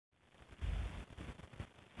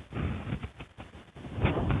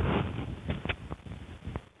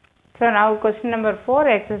So now question number 4,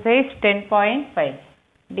 exercise 10.5.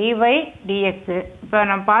 dy dx. இப்போ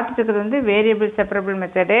நம்ம பார்த்துட்டு இருக்கிறது வந்து வேரியபிள் செப்பரபிள்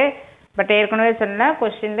மெத்தடு. பட் ஏற்கனவே சொன்னால்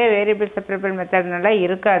கொஸ்டின்லேயே வேரியபிள் செப்பரபிள் மெத்தட்னால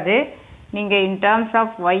இருக்காது. நீங்கள் இன் டேர்ம்ஸ்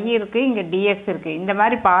ஆஃப் ஒய் இருக்குது, இங்கே டிஎக்ஸ் இருக்குது. இந்த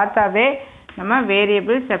மாதிரி பார்த்தாவே நம்ம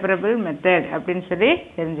வேரியபிள் செப்பரபிள் மெத்தட் அப்படின்னு சொல்லி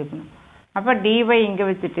தெரிஞ்சுக்கணும். அப்போ டிஒய் இங்கே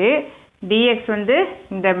வச்சுட்டு டிஎக்ஸ் வந்து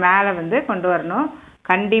இந்த மேலே வந்து கொண்டு வரணும்.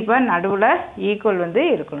 கண்டிப்பாக நடுவில் ஈக்குவல் வந்து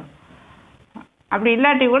இருக்கணும். அப்படி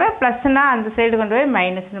இல்லாட்டி கூட ப்ளஸ்னால் அந்த சைடு கொண்டு போய்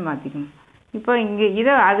மைனஸ்னு மாற்றிக்கணும். இப்போ இங்கே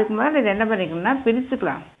இதை அதுக்கு முதல்ல இதை என்ன பண்ணிக்கணும்னா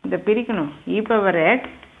பிரிச்சுக்கலாம். இதை பிரிக்கணும். E power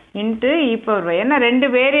X into e power Y. ஏன்னா ரெண்டு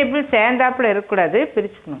வேரியபிள் சேர்ந்தாப்பில் இருக்கக்கூடாது,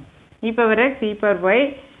 பிரிச்சுக்கணும். E power X e power Y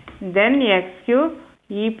தென் X cube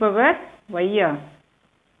e power ஒய்யா,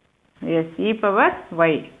 S e power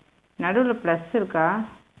Y. நடுவில் ப்ளஸ் இருக்கா?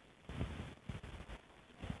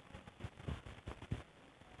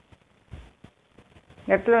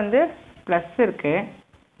 இடத்துல வந்து ப்ளஸ் இருக்குது.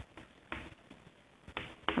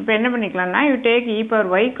 அப்போ என்ன பண்ணிக்கலாம்னா you take e power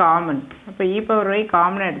Y common. அப்போ இ பவர் ஒய்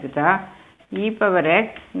காமனாக எடுத்துட்டா இ பவர்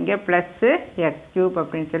எக்ஸ் இங்கே ப்ளஸ்ஸு எக்ஸ் கியூப்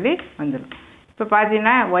அப்படின்னு சொல்லி வந்துடும். இப்போ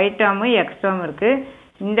பார்த்தீங்கன்னா ஒய் டேர்மு எக்ஸ் டேர்ம் இருக்குது.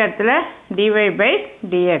 இந்த இடத்துல டிஒய் பை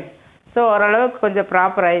டிஎக்ஸ். ஸோ ஓரளவுக்கு கொஞ்சம்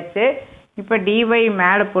ப்ராப்பர் ஆயிடுச்சு. இப்போ டிஒய்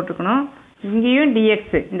மேலே போட்டுக்கணும். இங்கேயும்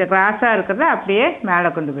டிஎக்ஸு இந்த கிராஸாக இருக்கிறத அப்படியே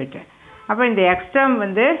மேலே கொண்டு போயிட்டேன். அப்போ இந்த எக்ஸ் டேர்ம்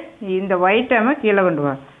வந்து இந்த ஒய் டேர்மை கீழே கொண்டு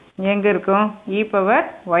வா. எங்கே இருக்கும்? இ பவர்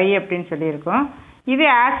ஒய் அப்படின்னு சொல்லியிருக்கோம். இது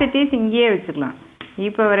ஆசிட்டிஸ் இங்கேயே வச்சுக்கலாம். E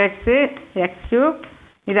power x X cube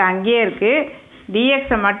இது அங்கேயே இருக்குது.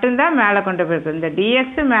 டிஎக்ஸை மட்டும்தான் மேலே கொண்டு போயிருக்கு. இந்த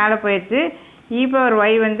டிஎக்ஸு மேலே போயிடுச்சு. இ பவர்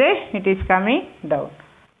ஒய் வந்து இட் இஸ் கம்மிங் டவுன்.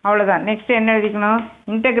 அவ்வளோதான். நெக்ஸ்ட்டு என்ன எழுதிக்கணும்?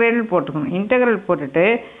 இன்டெக்ரல் போட்டுக்கணும். இன்டெக்ரல் போட்டுட்டு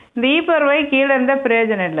இந்த இ பவர் ஒய் கீழே இருந்தால்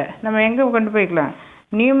பிரயோஜனம் இல்லை. நம்ம எங்கே கொண்டு போய்க்கலாம்?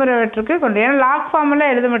 நியூமரேட்டருக்கு கொண்டு. ஏன்னா லாக்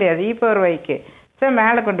ஃபார்மெல்லாம் எழுத முடியாது இ பவர் ஒய்க்கு. ஸோ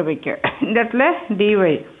மேலே கொண்டு போய்க்க. இந்த இடத்துல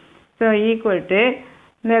டிஒய் ஸோ ஈக்குவல் டு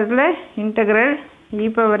இந்த இடத்துல இன்டெக்ரல் இ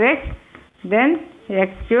பவர் எக்ஸ் தென்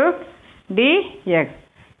எக்ஸ் கியூப் டிஎக்ஸ்.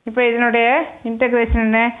 இப்போ இதனுடைய இன்டெக்ரேஷன்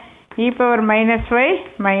என்ன? E power minus Y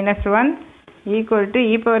minus one equal to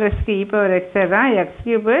e power எக்ஸ்க்கு e power எக்ஸே தான் X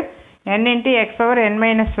cube n into X power n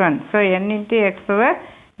minus one. So n into X power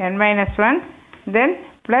n minus one தென்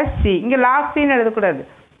plus C. இங்கே lock சின்னு எழுதக்கூடாது.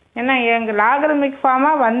 ஏன்னா எங்கள் logarithmic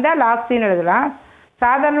ஃபார்மாக வந்தால் lock சின்னு எழுதலாம்.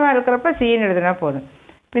 சாதாரணமாக இருக்கிறப்ப சின்னு எழுதுனா போதும்.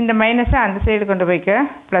 இப்போ இந்த மைனஸை அந்த சைடு கொண்டு போய்க்க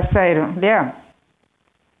ப்ளஸ் ஆயிரும் இல்லையா?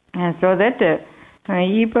 So that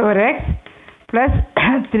e power X plus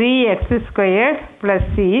 3x square plus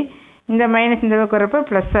C. இந்த மைனஸ் இந்த பக்கம் வரப்போ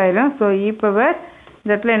ப்ளஸ் ஆயிரும். ஸோ இ பவர் இந்த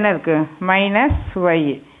இடத்துல என்ன இருக்குது? Minus Y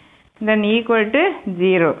then equal to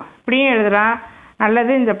 0 இப்படியும் எழுதலாம்.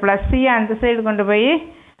 அல்லது இந்த ப்ளஸ்ஸையே அந்த சைடு கொண்டு போய்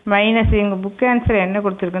மைனஸ், எங்கள் புக் ஆன்சர் என்ன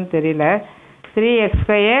கொடுத்துருக்குன்னு தெரியல, 3x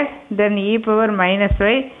ஸ்கொயர் தென் e power minus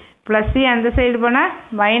Y plus C அந்த சைடு போனால்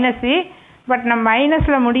மைனஸ் சி. பட் நம்ம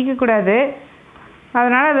மைனஸில் முடிக்கக்கூடாது.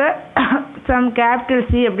 அதனால் அதை சம் கேபிட்டல்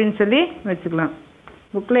சி அப்படின்னு சொல்லி வச்சுக்கலாம்.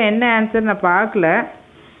 புக்கில் என்ன ஆன்சர் நான் பார்க்கல.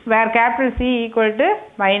 வேறு capital C equal to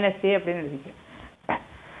minus C அப்படின்னு எழுதிக்கிறேன்.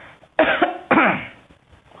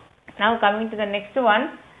 now coming to the next one.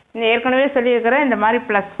 இந்த ஏற்கனவே சொல்லியிருக்கிற இந்த மாதிரி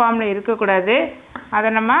ப்ளஸ் ஃபார்மில் இருக்கக்கூடாது. அதை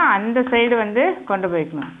நம்ம அந்த சைடு வந்து கொண்டு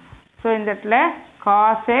போய்க்கணும். ஸோ இந்த இடத்துல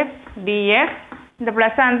காஸ் எக்ஸ் டிஎக்ஸ் இந்த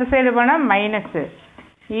ப்ளஸ் அந்த சைடு போனால் minus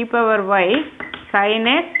e power Y sine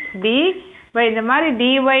x D by இந்த மாதிரி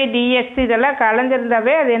டிஒய் டிஎக்ஸ் இதெல்லாம்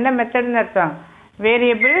கலந்துருந்தாவே அது என்ன மெத்தட்னு அர்த்தம்?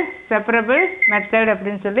 வேரியபிள் செப்பரபிள் மெத்தட்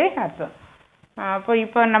அப்படின்னு சொல்லி அர்த்தம்.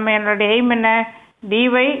 இப்போ நம்ம என்னோட எய்ம் என்ன?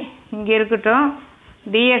 டிஒய் இங்கே இருக்கட்டும்,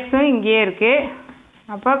 டிஎக்ஸும் இங்கேயே இருக்குது.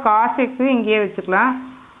 அப்போ காஸ் எக்ஸும் இங்கேயே வச்சுக்கலாம்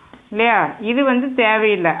இல்லையா? இது வந்து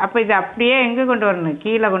தேவையில்லை. அப்போ இது அப்படியே எங்கே கொண்டு வரணும்?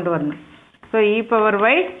 கீழே கொண்டு வரணும். ஸோ இ பவர்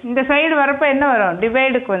ஒய் இந்த சைடு வரப்போ என்ன வரும்?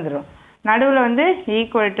 டிவைடுக்கு வந்துடும். நடுவில் வந்து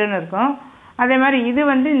ஈக்குவல்ட்டுன்னு இருக்கும். அதே மாதிரி இது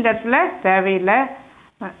வந்து இந்த இடத்துல தேவையில்லை.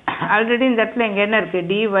 ஆல்ரெடி இந்த இடத்துல இங்கே என்ன இருக்குது?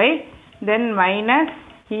 டிஒய் தென் மைனஸ்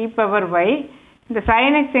இ பவர் ஒய். இந்த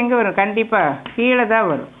சைன் எக்ஸ் எங்கே வரும்? கண்டிப்பாக கீழே தான்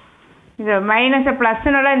வரும். இந்த மைனஸை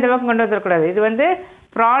ப்ளஸ்னால இந்த பக்கம் கொண்டு வந்துடக்கூடாது. இது வந்து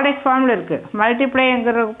ப்ராடக்ட் ஃபார்மில் இருக்குது.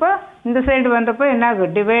 மல்டிப்ளைங்கிறப்போ இந்த சைடு வந்தப்போ என்ன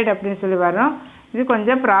ஆகும்? டிவைட் அப்படின்னு சொல்லி வரும். இது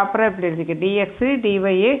கொஞ்சம் ப்ராப்பராக இப்படி எழுதிக்கு. டிஎக்ஸு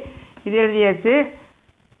டிஒய் இது எழுதியாச்சு.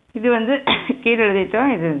 இது வந்து கீழே எழுதிட்டோம்,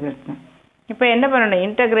 இது எழுதிட்டோம். இப்போ என்ன பண்ணணும்?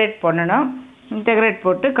 இன்டகிரேட் பண்ணணும். இன்டகிரேட்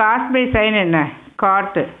போட்டு காஸ் பை சைன் என்ன?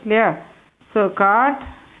 காட்டு இல்லையா? So God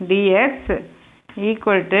dx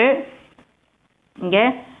equal to இங்கே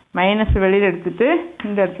மைனஸ் வெளியில் எடுத்துகிட்டு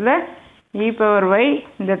இந்த இடத்துல இ பவர் ஒய்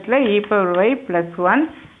இந்த இடத்துல e power Y plus 1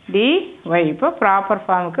 dy. இப்போ ப்ராப்பர்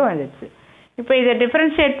ஃபார்முக்கு வந்துடுச்சு. இப்போ இதை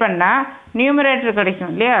டிஃப்ரென்ஷியேட் பண்ணால் நியூமரேட்டர்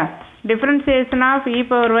கிடைக்கும் இல்லையா? Differentiation of e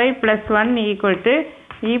power Y plus 1 equal to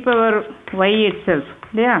e power why it self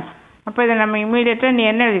இல்லையா? அப்போ இதை நம்ம இமீடியட்டாக நீ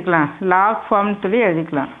என்ன எழுதிக்கலாம்? லாக் ஃபார்ம்னு சொல்லி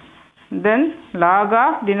எழுதிக்கலாம். then log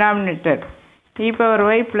of denominator e power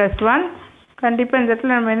y plus 1 கண்டிப்பாக இந்த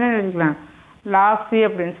இடத்துல நம்ம என்ன எழுதிக்கலாம் log c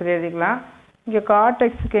அப்படின்னு சொல்லி எழுதிக்கலாம். இங்கே cot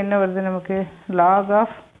xக்கு என்ன வருது நமக்கு log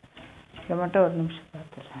of இதை மட்டும் ஒரு நிமிஷம்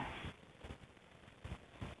பார்த்துடுறேன்.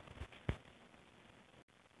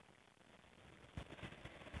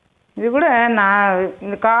 இது கூட நான்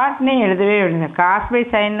இந்த காட்னே எழுதவே எழுதினேன். காஸ் பை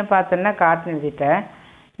சைன்னு பார்த்தோன்னா காட்னு எழுதிட்டேன்.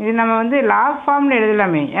 இது நம்ம வந்து லாக் ஃபார்மில்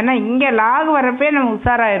எழுதலாமே, ஏன்னா இங்கே லாக் வரப்பே நம்ம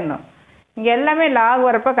உஷாராயிடணும். இங்கே எல்லாமே லாக்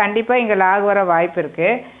வரப்போ கண்டிப்பாக இங்கே லாக் வர வாய்ப்பு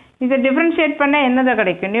இருக்குது. இதை டிஃப்ரென்ஷியேட் பண்ணால் என்னதான்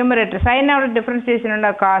கிடைக்கும் நியூமரேட்டர் சைனோட டிஃப்ரென்ஷியேஷனோட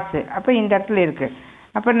காசு அப்போ இந்த இடத்துல இருக்குது.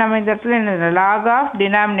 அப்போ நம்ம இந்த இடத்துல என்ன லாக் ஆஃப்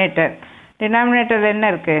டினாமினேட்டர் என்ன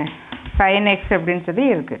இருக்குது sin x அப்படின்னு சொல்லி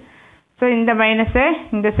இருக்குது. ஸோ இந்த மைனஸை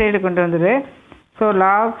இந்த சைடு கொண்டு வந்துடு. So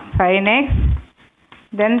log sin x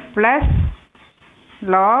then plus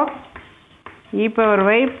log e power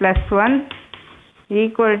y plus 1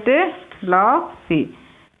 equal to log c.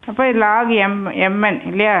 அப்போ log mn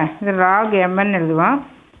இல்லையா, இது log mn எழுதுவோம்.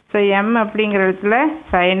 ஸோ m அப்படிங்கிற இடத்துல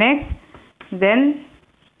sin x then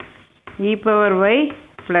e power y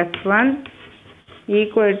plus 1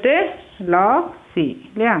 equal to log c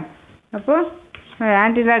இல்லையா. அப்போது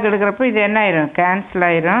anti-lock எடுக்கிறப்போ இது என்ன ஆயிரும் கேன்சல்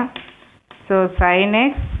ஆயிரும். So sin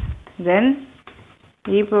x then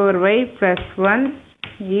e power y plus 1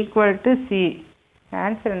 equal to c.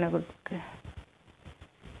 Answer என்ன கொடுத்துருக்கு?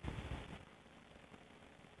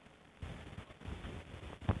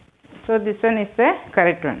 So this one is the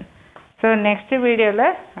correct one. So next video la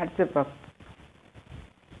அடுத்து பார்ப்போம்.